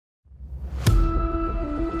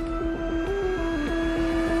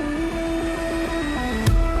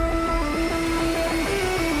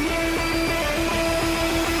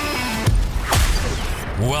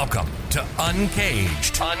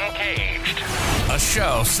Uncaged. A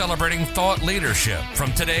show celebrating thought leadership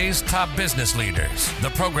from today's top business leaders. The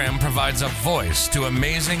program provides a voice to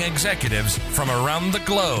amazing executives from around the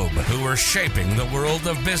globe who are shaping the world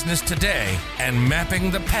of business today and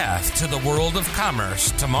mapping the path to the world of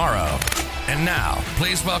commerce tomorrow. And now,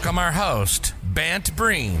 please welcome our host, Bant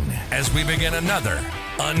Breen, as we begin another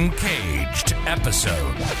Uncaged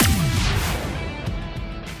episode.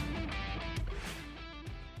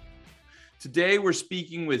 Today, we're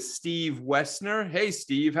speaking with Steve Wessner. Hey,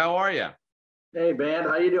 Steve, how are you? Hey, Band,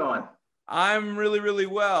 how you doing? I'm really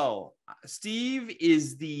well. Steve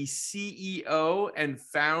is the CEO and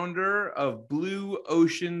founder of Blue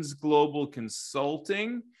Oceans Global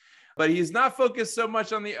Consulting, but he's not focused so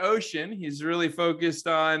much on the ocean. He's really focused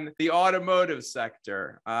on the automotive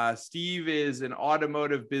sector. Steve is an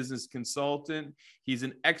automotive business consultant. He's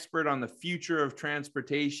an expert on the future of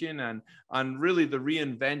transportation and on really the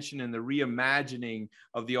reinvention and the reimagining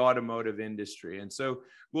of the automotive industry. And so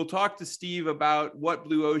we'll talk to Steve about what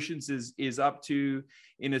Blue Oceans is up to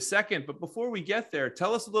in a second. But before we get there,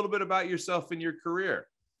 tell us a little bit about yourself and your career.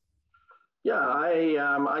 Yeah,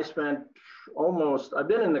 I spent I've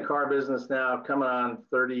been in the car business now coming on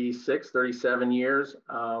 37 years.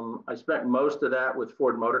 I spent most of that with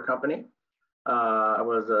Ford Motor Company. I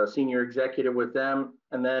was a senior executive with them.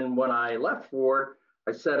 And then when I left Ford,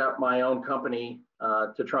 I set up my own company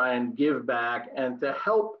to try and give back and to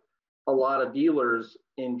help a lot of dealers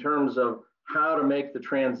in terms of how to make the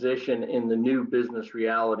transition in the new business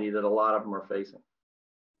reality that a lot of them are facing.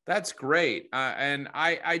 That's great. And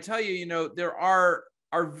I tell you, there are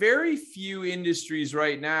very few industries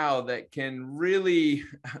right now that can really,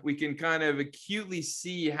 we can kind of acutely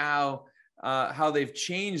see how they've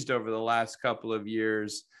changed over the last couple of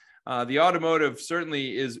years. The automotive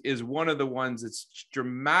certainly is one of the ones that's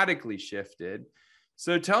dramatically shifted.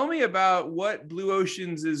 So tell me about what Blue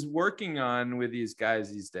Oceans is working on with these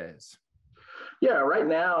guys these days. Yeah, right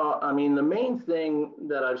now, I mean, the main thing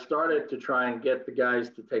that I've started to try and get the guys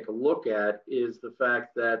to take a look at is the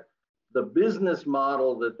fact that the business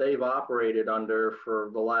model that they've operated under for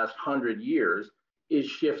the last 100 years is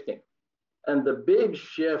shifting. And the big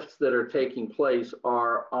shifts that are taking place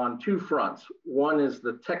are on two fronts. One is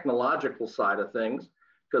the technological side of things,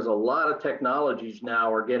 because a lot of technologies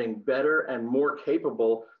now are getting better and more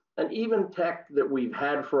capable. And even tech that we've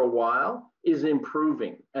had for a while is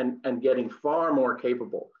improving and getting far more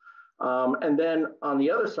capable. And then on the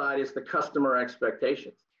other side is the customer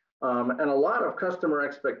expectations. And a lot of customer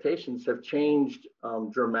expectations have changed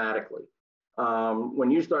dramatically. When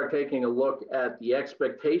you start taking a look at the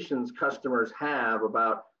expectations customers have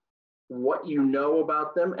about what you know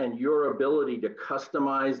about them and your ability to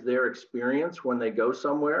customize their experience when they go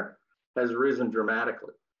somewhere has risen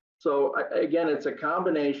dramatically. So again, it's a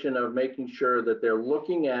combination of making sure that they're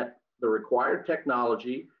looking at the required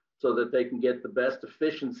technology so that they can get the best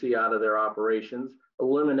efficiency out of their operations,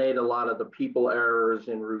 eliminate a lot of the people errors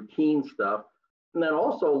and routine stuff, and then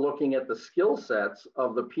also looking at the skill sets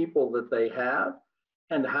of the people that they have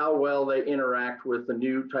and how well they interact with the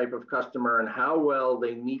new type of customer and how well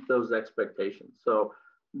they meet those expectations. So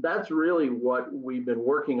that's really what we've been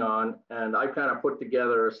working on. And I kind of put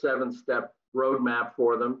together a 7-step roadmap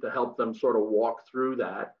for them to help them sort of walk through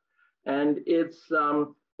that. And it's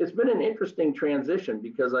been an interesting transition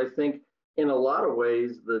because I think in a lot of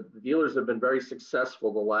ways, the dealers have been very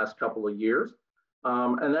successful the last couple of years.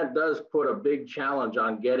 And that does put a big challenge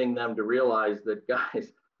on getting them to realize that,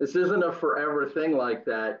 guys, this isn't a forever thing like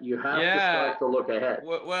that. You have to start to look ahead.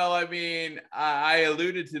 Well, I mean, I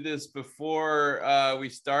alluded to this before we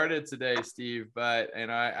started today, Steve,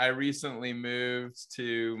 and I recently moved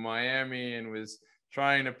to Miami and was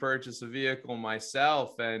trying to purchase a vehicle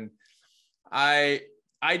myself. And I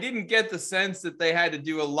didn't get the sense that they had to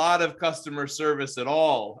do a lot of customer service at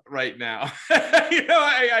all right now.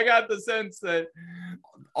 I got the sense that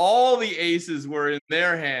all the aces were in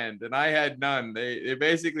their hand and I had none. They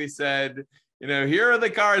basically said, here are the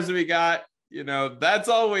cars we got. That's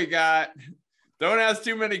all we got. Don't ask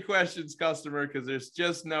too many questions, customer, because there's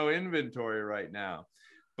just no inventory right now.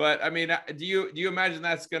 But I mean, do you imagine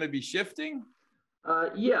that's going to be shifting?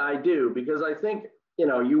 Yeah, I do, because I think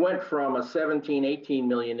you went from a 17, 18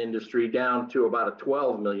 million industry down to about a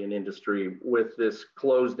 12 million industry with this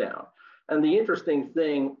close down. And the interesting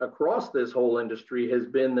thing across this whole industry has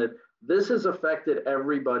been that this has affected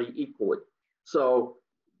everybody equally. So,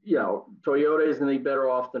 Toyota isn't any better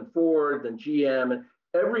off than Ford, than GM, and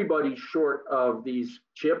everybody's short of these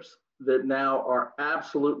chips that now are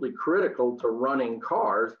absolutely critical to running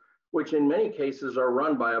cars, which in many cases are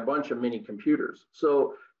run by a bunch of mini computers.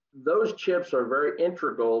 So those chips are very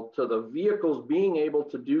integral to the vehicles being able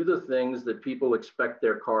to do the things that people expect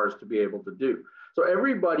their cars to be able to do. So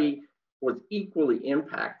everybody was equally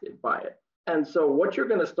impacted by it. And so what you're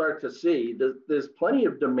going to start to see, there's plenty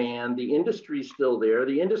of demand. The industry's still there.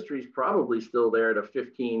 The industry's probably still there at a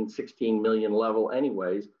 15, 16 million level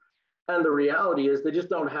anyways. And the reality is they just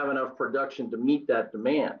don't have enough production to meet that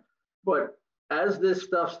demand. But as this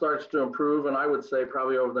stuff starts to improve, and I would say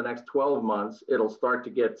probably over the next 12 months, it'll start to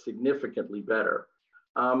get significantly better.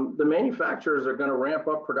 The manufacturers are going to ramp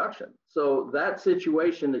up production. So that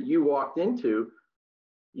situation that you walked into,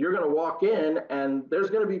 you're going to walk in and there's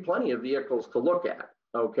going to be plenty of vehicles to look at.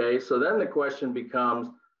 Okay. So then the question becomes,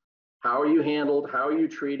 how are you handled? How are you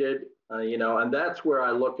treated? And that's where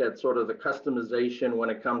I look at sort of the customization when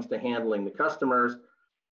it comes to handling the customers.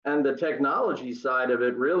 And the technology side of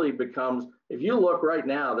it really becomes, if you look right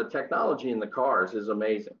now, the technology in the cars is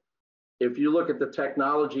amazing. If you look at the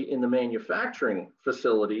technology in the manufacturing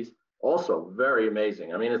facilities, also very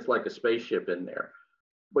amazing. I mean, it's like a spaceship in there.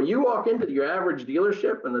 But you walk into your average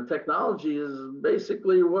dealership and the technology is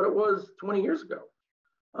basically what it was 20 years ago.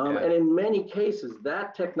 And in many cases,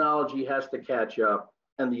 that technology has to catch up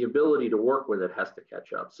and the ability to work with it has to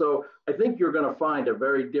catch up. So I think you're going to find a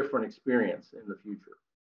very different experience in the future.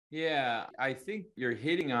 Yeah, I think you're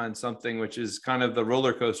hitting on something which is kind of the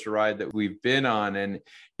roller coaster ride that we've been on. And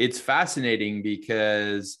it's fascinating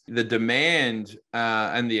because the demand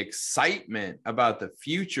and the excitement about the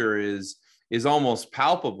future is almost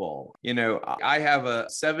palpable. I have a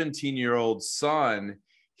 17-year-old son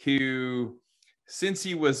who, since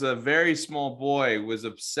he was a very small boy, was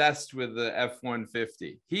obsessed with the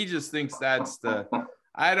F-150. He just thinks that's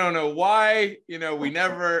I don't know why, we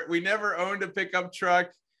never owned a pickup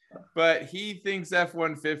truck. But he thinks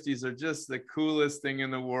F-150s are just the coolest thing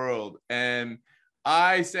in the world. And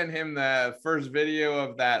I sent him the first video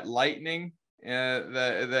of that Lightning.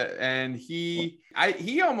 And he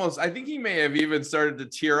almost, I think he may have even started to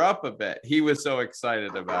tear up a bit. He was so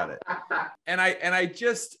excited about it. And I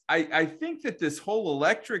think that this whole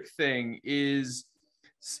electric thing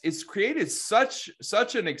it's created such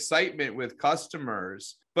an excitement with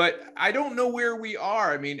customers. But I don't know where we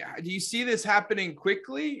are. I mean, do you see this happening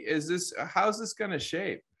quickly? How's this going to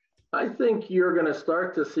shape? I think you're going to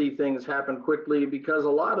start to see things happen quickly because a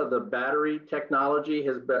lot of the battery technology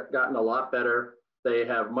has gotten a lot better. They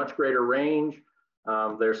have much greater range.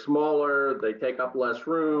 They're smaller. They take up less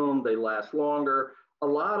room. They last longer. A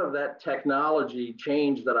lot of that technology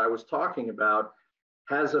change that I was talking about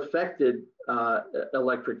has affected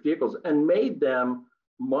electric vehicles and made them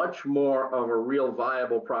much more of a real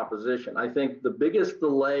viable proposition. I think the biggest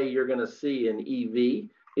delay you're going to see in EV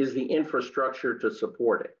is the infrastructure to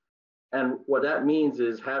support it. And what that means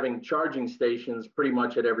is having charging stations pretty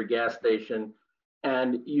much at every gas station,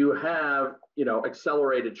 and you have,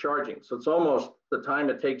 accelerated charging. So it's almost the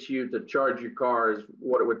time it takes you to charge your car is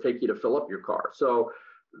what it would take you to fill up your car. So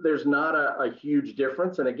there's not a huge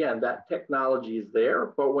difference. And again, that technology is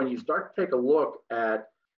there. But when you start to take a look at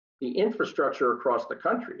the infrastructure across the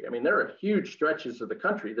country, I mean, there are huge stretches of the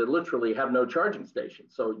country that literally have no charging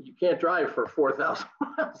stations. So you can't drive for 4,000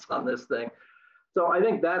 miles on this thing. So I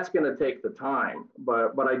think that's going to take the time.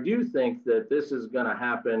 But I do think that this is going to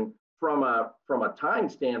happen from a time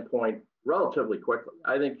standpoint relatively quickly.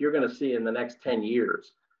 I think you're going to see in the next 10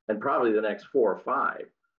 years and probably the next 4 or 5,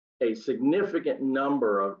 a significant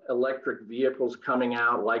number of electric vehicles coming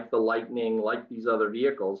out like the Lightning, like these other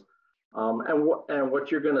vehicles. And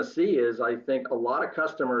what you're going to see is, I think, a lot of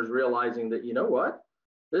customers realizing that,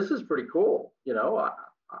 this is pretty cool.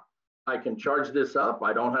 I can charge this up.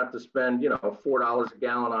 I don't have to spend, $4 a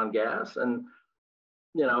gallon on gas. And,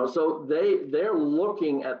 so they're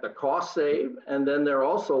looking at the cost save, and then they're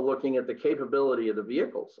also looking at the capability of the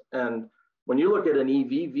vehicles. And when you look at an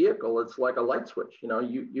EV vehicle, it's like a light switch.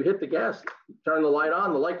 You hit the gas, turn the light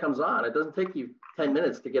on, the light comes on. It doesn't take you 10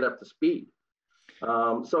 minutes to get up to speed.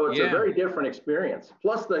 So it's a very different experience.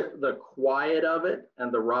 Plus the quiet of it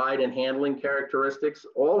and the ride and handling characteristics,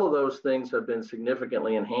 all of those things have been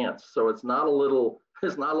significantly enhanced. So it's not a little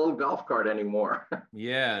golf cart anymore.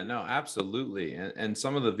 Yeah, no, absolutely. And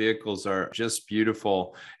some of the vehicles are just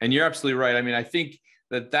beautiful. And you're absolutely right. I mean, I think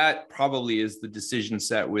that probably is the decision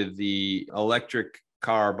set with the electric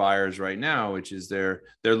car buyers right now, which is they're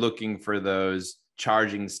looking for those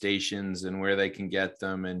charging stations and where they can get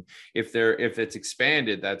them. And if it's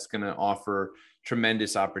expanded, that's going to offer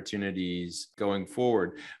tremendous opportunities going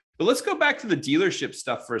forward. But let's go back to the dealership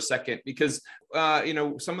stuff for a second, because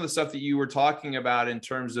some of the stuff that you were talking about in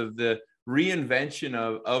terms of the reinvention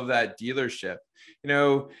of that dealership.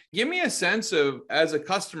 Give me a sense of, as a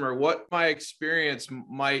customer, what my experience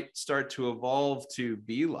might start to evolve to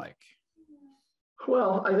be like.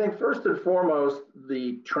 Well, I think first and foremost,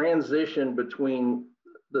 the transition between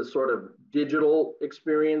the sort of digital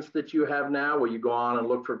experience that you have now, where you go on and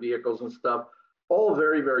look for vehicles and stuff, all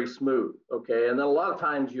very, very smooth. Okay. And then a lot of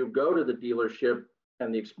times you go to the dealership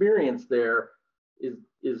and the experience there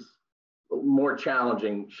is more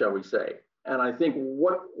challenging, shall we say. And I think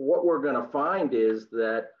what we're going to find is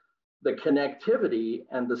that the connectivity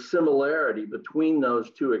and the similarity between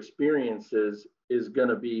those two experiences is going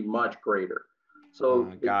to be much greater.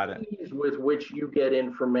 So the ease with which you get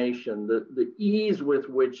information, the ease with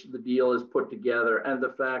which the deal is put together, and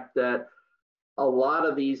the fact that a lot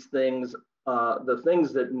of these things, the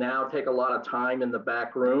things that now take a lot of time in the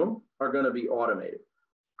back room, are going to be automated.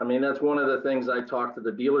 I mean, that's one of the things I talk to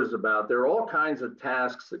the dealers about. There are all kinds of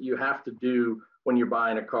tasks that you have to do when you're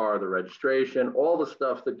buying a car, the registration, all the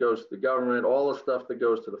stuff that goes to the government, all the stuff that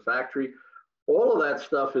goes to the factory. All of that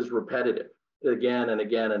stuff is repetitive again and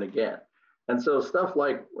again and again. And so stuff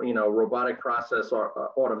like, robotic process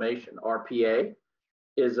automation, RPA,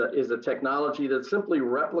 is a technology that simply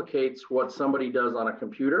replicates what somebody does on a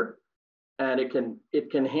computer. And it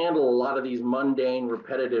can handle a lot of these mundane,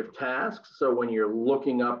 repetitive tasks. So when you're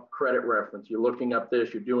looking up credit reference, you're looking up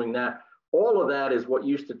this, you're doing that, all of that is what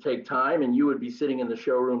used to take time. And you would be sitting in the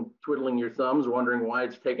showroom twiddling your thumbs, wondering why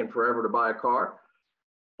it's taken forever to buy a car.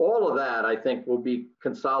 All of that, I think, will be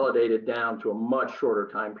consolidated down to a much shorter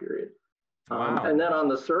time period. Wow. And then on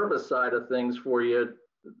the service side of things for you,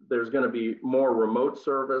 there's going to be more remote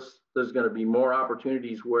service. There's going to be more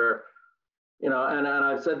opportunities where, and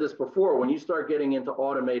I've said this before, when you start getting into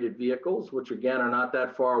automated vehicles, which again are not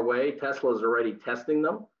that far away, Tesla's already testing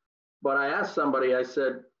them. But I asked somebody, I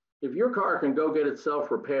said, if your car can go get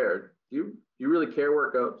itself repaired, do you really care where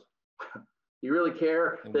it goes? Do you really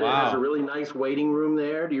care that It has a really nice waiting room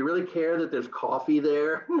there? Do you really care that there's coffee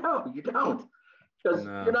there? No, you don't, because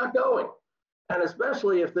you're not going. And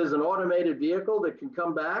especially if there's an automated vehicle that can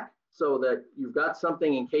come back so that you've got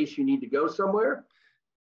something in case you need to go somewhere.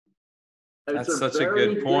 That's such a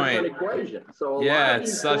good point. Equation. So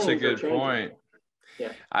it's such a good point.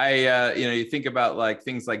 Yeah. You think about like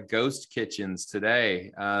things like ghost kitchens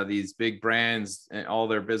today, these big brands and all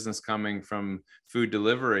their business coming from food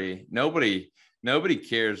delivery. Nobody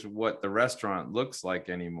cares what the restaurant looks like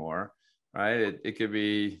anymore, right? It could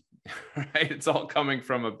be, right? It's all coming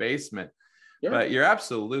from a basement. Yeah. But you're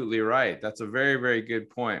absolutely right. That's a very, very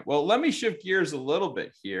good point. Well, let me shift gears a little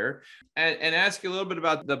bit here and ask you a little bit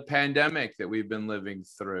about the pandemic that we've been living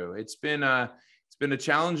through. It's been a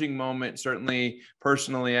challenging moment, certainly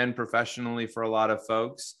personally and professionally, for a lot of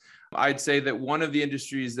folks. I'd say that one of the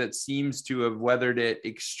industries that seems to have weathered it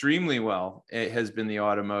extremely well, it has been the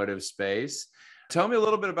automotive space. Tell me a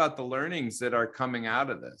little bit about the learnings that are coming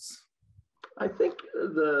out of this. I think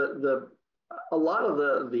a lot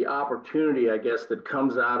of the opportunity, I guess, that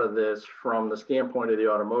comes out of this from the standpoint of the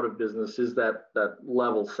automotive business is that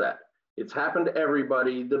level set. It's happened to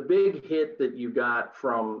everybody. The big hit that you got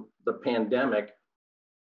from the pandemic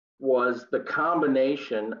was the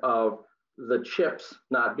combination of the chips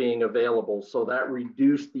not being available. So that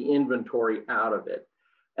reduced the inventory out of it.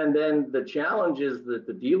 And then the challenges that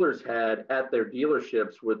the dealers had at their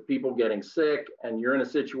dealerships with people getting sick, and you're in a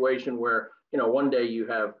situation where, one day you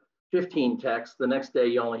have 15 techs, the next day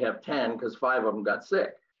you only have 10 because 5 of them got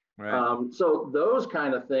sick. Right. So those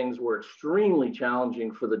kind of things were extremely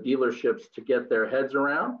challenging for the dealerships to get their heads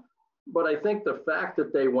around. But I think the fact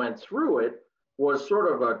that they went through it was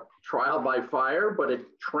sort of a trial by fire, but it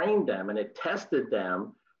trained them and it tested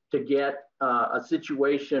them to get a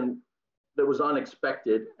situation that was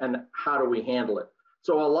unexpected, and how do we handle it?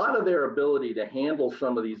 So a lot of their ability to handle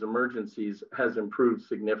some of these emergencies has improved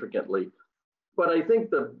significantly. But I think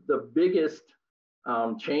the biggest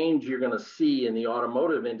change you're going to see in the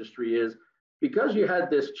automotive industry is because you had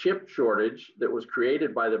this chip shortage that was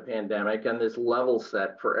created by the pandemic and this level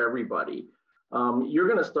set for everybody, you're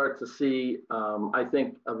going to start to see, I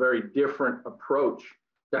think, a very different approach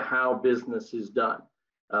to how business is done.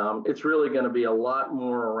 It's really going to be a lot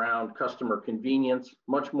more around customer convenience,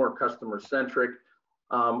 much more customer centric.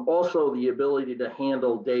 Also, the ability to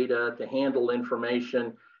handle data, to handle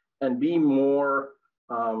information, and be more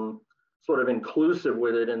sort of inclusive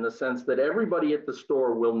with it, in the sense that everybody at the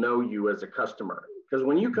store will know you as a customer. Because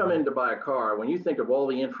when you come in to buy a car, when you think of all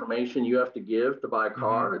the information you have to give to buy a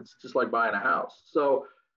car, it's just like buying a house. So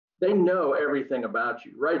they know everything about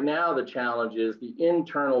you. Right now, the challenge is the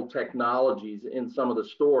internal technologies in some of the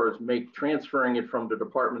stores make transferring it from the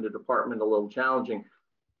department to department a little challenging.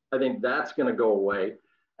 I think that's going to go away.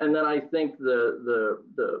 And then I think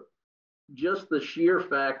just the sheer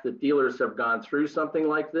fact that dealers have gone through something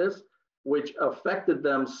like this, which affected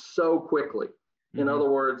them so quickly. In other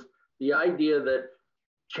words, the idea that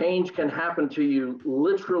change can happen to you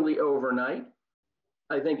literally overnight,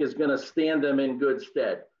 I think is going to stand them in good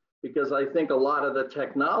stead, because I think a lot of the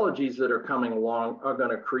technologies that are coming along are going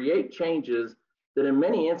to create changes that in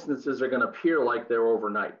many instances are going to appear like they're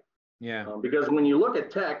overnight. Yeah. Because when you look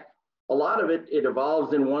at tech, a lot of it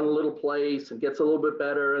evolves in one little place and gets a little bit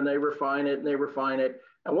better, and they refine it and they refine it.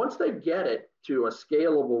 And once they get it to a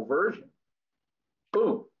scalable version,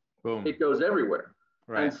 boom, it goes everywhere.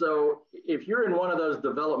 Right. And so if you're in one of those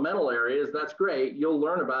developmental areas, that's great. You'll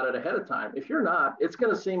learn about it ahead of time. If you're not, it's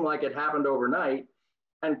going to seem like it happened overnight.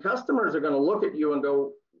 And customers are going to look at you and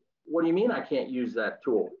go, what do you mean I can't use that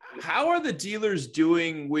tool? How are the dealers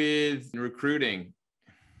doing with recruiting?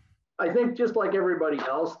 I think just like everybody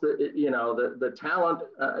else, the talent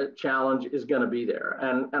challenge is going to be there.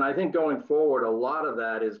 And I think going forward, a lot of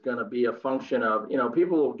that is going to be a function of,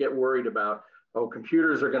 people will get worried about, oh,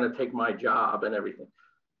 computers are going to take my job and everything.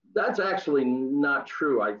 That's actually not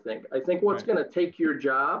true, I think. I think what's going to take your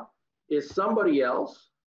job is somebody else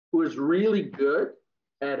who is really good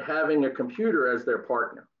at having a computer as their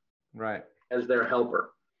partner, right, as their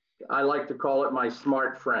helper. I like to call it my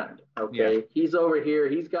smart friend. Okay. Yeah. He's over here.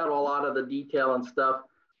 He's got a lot of the detail and stuff.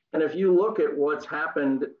 And if you look at what's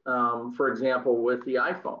happened, for example, with the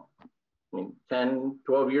iPhone, 10,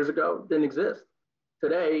 12 years ago, didn't exist.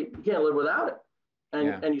 Today, you can't live without it.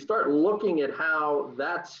 And you start looking at how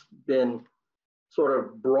that's been sort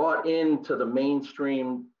of brought into the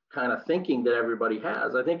mainstream kind of thinking that everybody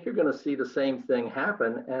has. I think you're going to see the same thing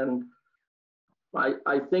happen. And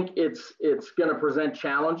I think it's going to present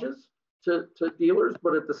challenges to dealers,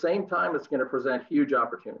 but at the same time, it's going to present huge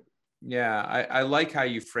opportunities. Yeah, I like how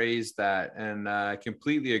you phrased that, and I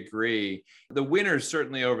completely agree. The winners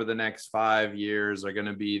certainly over the next 5 years are going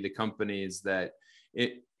to be the companies that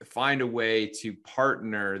find a way to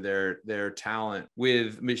partner their talent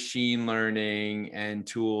with machine learning and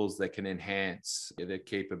tools that can enhance the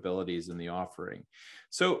capabilities in the offering.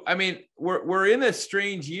 So, we're in a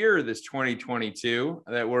strange year, this 2022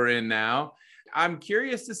 that we're in now. I'm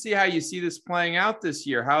curious to see how you see this playing out this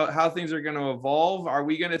year, how things are going to evolve. Are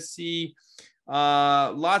we going to see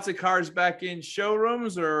lots of cars back in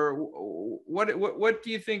showrooms, or what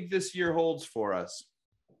do you think this year holds for us?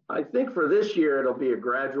 I think for this year, it'll be a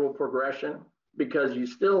gradual progression, because you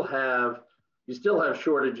still have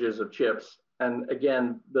shortages of chips. And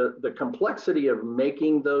again, the complexity of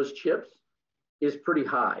making those chips is pretty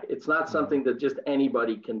high. It's not something that just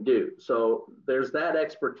anybody can do. So there's that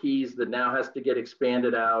expertise that now has to get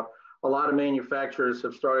expanded out. A lot of manufacturers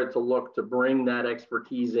have started to look to bring that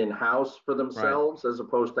expertise in-house for themselves, as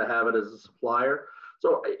opposed to have it as a supplier.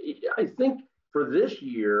 So I think for this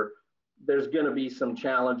year, there's going to be some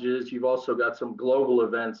challenges. You've also got some global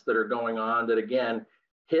events that are going on that, again,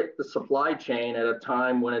 hit the supply chain at a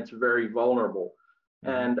time when it's very vulnerable.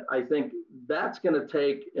 And I think that's going to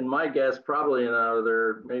take, in my guess, probably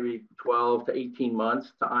another maybe 12 to 18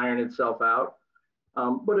 months to iron itself out.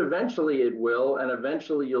 But eventually it will, and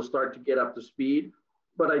eventually you'll start to get up to speed.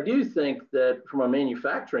 But I do think that from a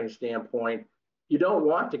manufacturing standpoint, you don't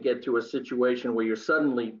want to get to a situation where you're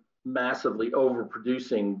suddenly massively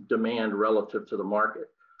overproducing demand relative to the market.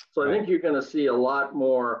 So I think you're going to see a lot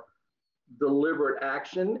more deliberate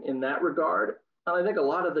action in that regard. And I think a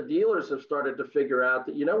lot of the dealers have started to figure out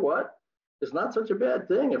that, it's not such a bad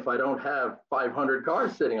thing if I don't have 500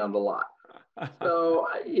 cars sitting on the lot. So,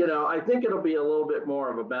 I think it'll be a little bit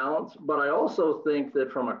more of a balance. But I also think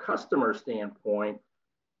that from a customer standpoint,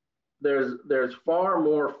 there's far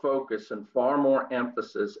more focus and far more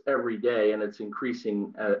emphasis every day, and it's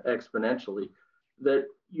increasing exponentially, that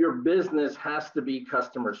your business has to be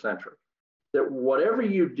customer centric. That whatever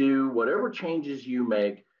you do, whatever changes you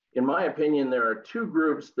make, in my opinion, there are two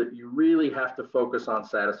groups that you really have to focus on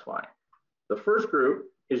satisfying. The first group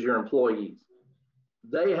is your employees.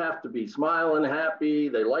 They have to be smiling, happy,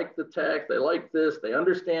 they like the tech, they like this, they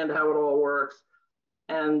understand how it all works.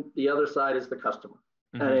 And the other side is the customer.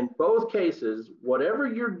 Mm-hmm. And in both cases, whatever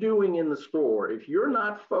you're doing in the store, if you're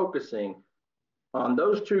not focusing on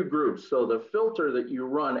those two groups, so the filter that you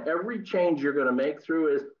run every change you're going to make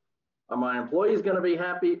through is, are my employees going to be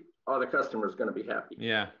happy? Are the customers going to be happy?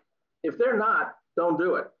 Yeah. If they're not, don't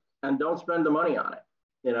do it, and don't spend the money on it.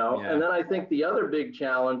 Yeah. And then I think the other big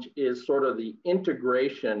challenge is sort of the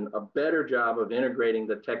integration, a better job of integrating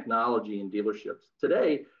the technology in dealerships.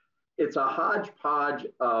 Today, it's a hodgepodge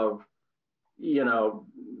of,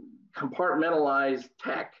 compartmentalized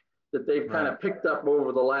tech that they've kind of picked up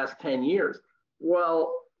over the last 10 years.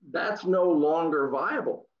 Well, that's no longer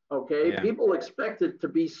viable. Okay. Yeah. People expect it to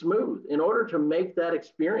be smooth. In order to make that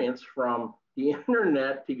experience from the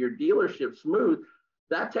internet to your dealership smooth,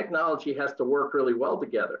 that technology has to work really well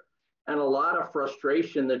together. And a lot of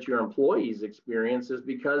frustration that your employees experience is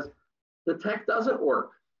because the tech doesn't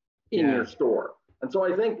work in your store. And so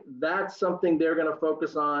I think that's something they're going to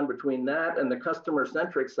focus on. Between that and the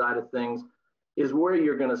customer-centric side of things is where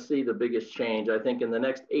you're going to see the biggest change. I think in the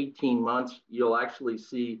next 18 months, you'll actually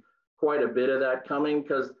see quite a bit of that coming,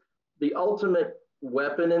 because the ultimate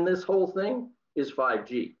weapon in this whole thing is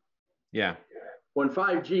 5G. Yeah. When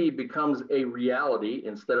 5G becomes a reality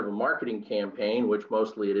instead of a marketing campaign, which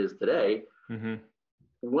mostly it is today,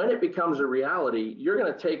 when it becomes a reality, you're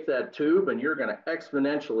going to take that tube and you're going to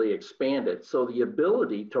exponentially expand it. So the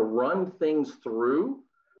ability to run things through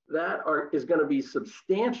that is going to be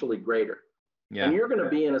substantially greater. Yeah. And you're going to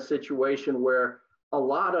be in a situation where a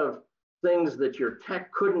lot of things that your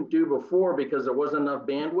tech couldn't do before because there wasn't enough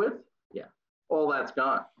bandwidth, all that's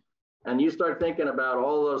gone. And you start thinking about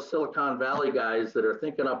all those Silicon Valley guys that are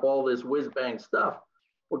thinking up all this whiz bang stuff.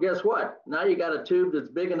 Well, guess what? Now you got a tube that's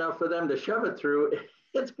big enough for them to shove it through.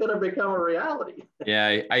 It's going to become a reality.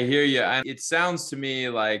 Yeah, I hear you. It sounds to me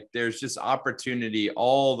like there's just opportunity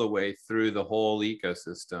all the way through the whole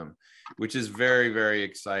ecosystem, which is very, very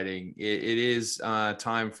exciting. It is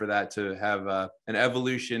time for that to have an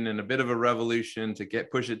evolution and a bit of a revolution to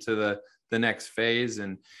push it to the next phase.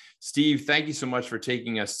 And Steve, thank you so much for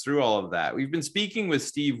taking us through all of that. We've been speaking with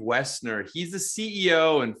Steve Wessner. He's the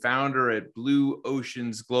CEO and founder at Blue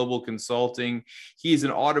Oceans Global Consulting. He's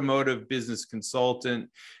an automotive business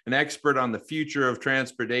consultant, an expert on the future of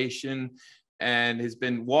transportation, and has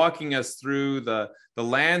been walking us through the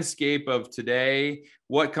landscape of today,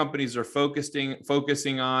 what companies are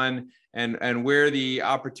focusing on, and where the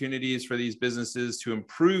opportunities for these businesses to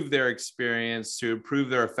improve their experience, to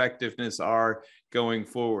improve their effectiveness are going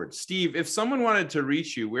forward. Steve, if someone wanted to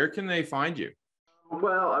reach you, where can they find you?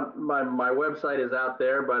 Well, my website is out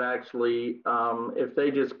there, but actually, if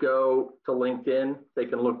they just go to LinkedIn, they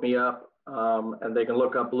can look me up, and they can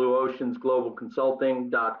look up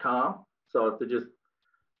blueoceansglobalconsulting.com. So if they just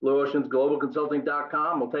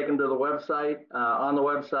blueoceansglobalconsulting.com, we'll take them to the website. On the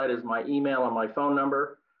website is my email and my phone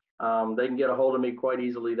number. They can get a hold of me quite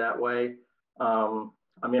easily that way. I'm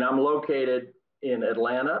located in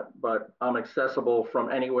Atlanta, but I'm accessible from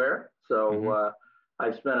anywhere. So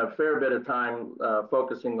I've spent a fair bit of time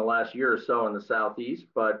focusing the last year or so in the Southeast,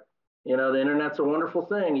 but the internet's a wonderful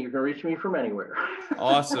thing. You can reach me from anywhere.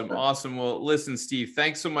 Awesome. Well, listen, Steve,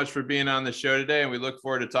 thanks so much for being on the show today, and we look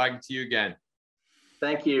forward to talking to you again.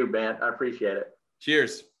 Thank you, Ben. I appreciate it.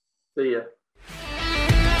 Cheers. See ya.